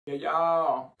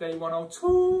Yeah, day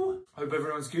 102. Hope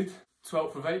everyone's good.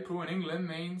 12th of April in England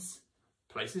means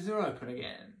places are open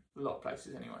again. A lot of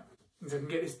places anyway. So I can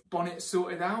get this bonnet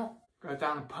sorted out, go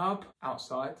down a pub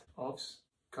outside. Obvs,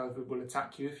 COVID will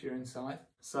attack you if you're inside.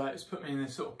 So it's put me in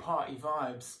this sort of party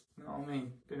vibes. You know what I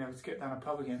mean? Being able to get down a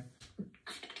pub again.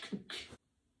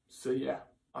 So yeah,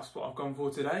 that's what I've gone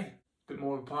for today. Bit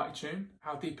more of a party tune.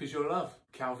 How Deep Is Your Love?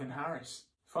 Calvin Harris.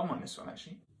 Fun one this one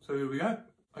actually. So here we go.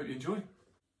 Hope you enjoy.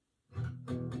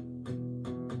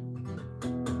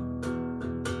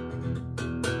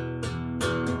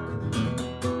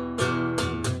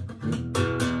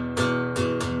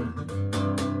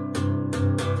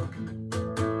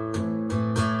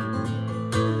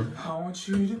 I want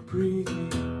you to breathe me.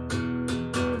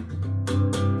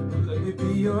 Let me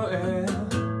be your air.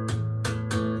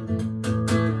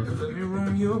 Let me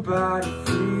roam your body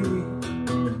freely.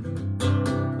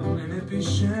 No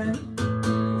inhibition,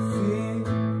 no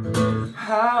fear.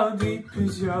 How deep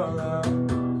is your love?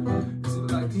 Is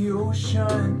it like the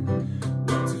ocean?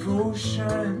 What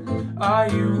devotion are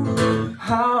you?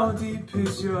 How deep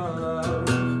is your love?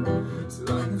 Is it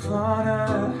like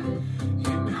Nirvana?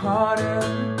 Hit me harder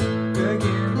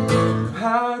again.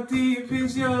 How deep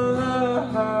is your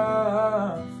love?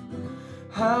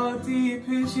 How deep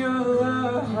is your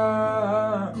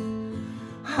love?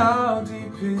 How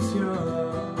deep is your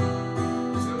love?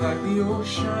 Is it like the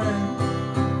ocean?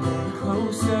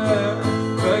 Closer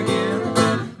again.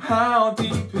 How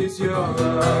deep is your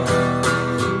love?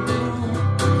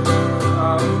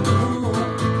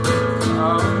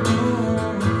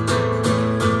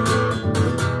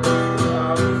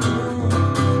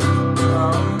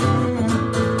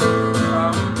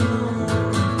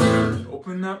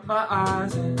 Open up my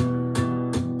eyes and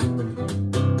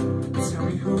tell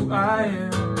me who I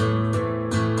am.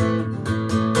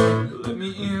 Let me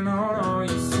in on all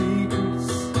your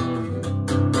secrets.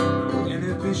 No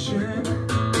inhibition,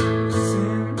 no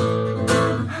sin.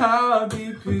 How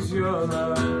deep is your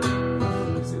love?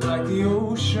 Is it like the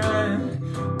ocean?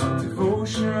 What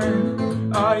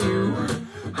devotion are you?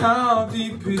 How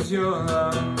deep is your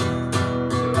love?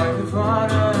 Is it like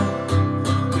Nirvana?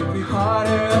 Hit me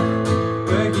harder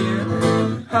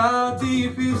again. How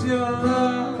deep is your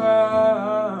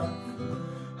love?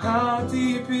 How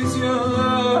deep is your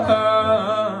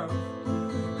love?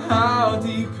 How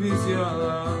deep is your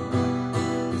love?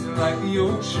 Is it like the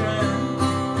ocean?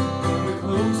 We're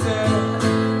closer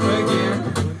again.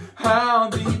 How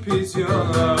deep is your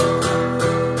love?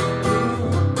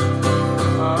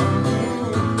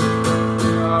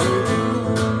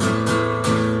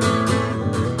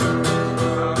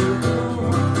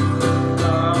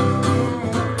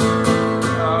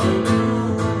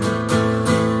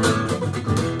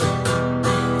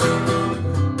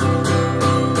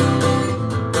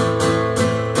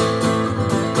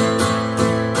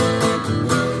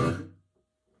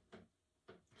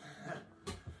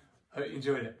 Hope you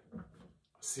enjoyed it. I'll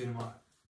see you tomorrow.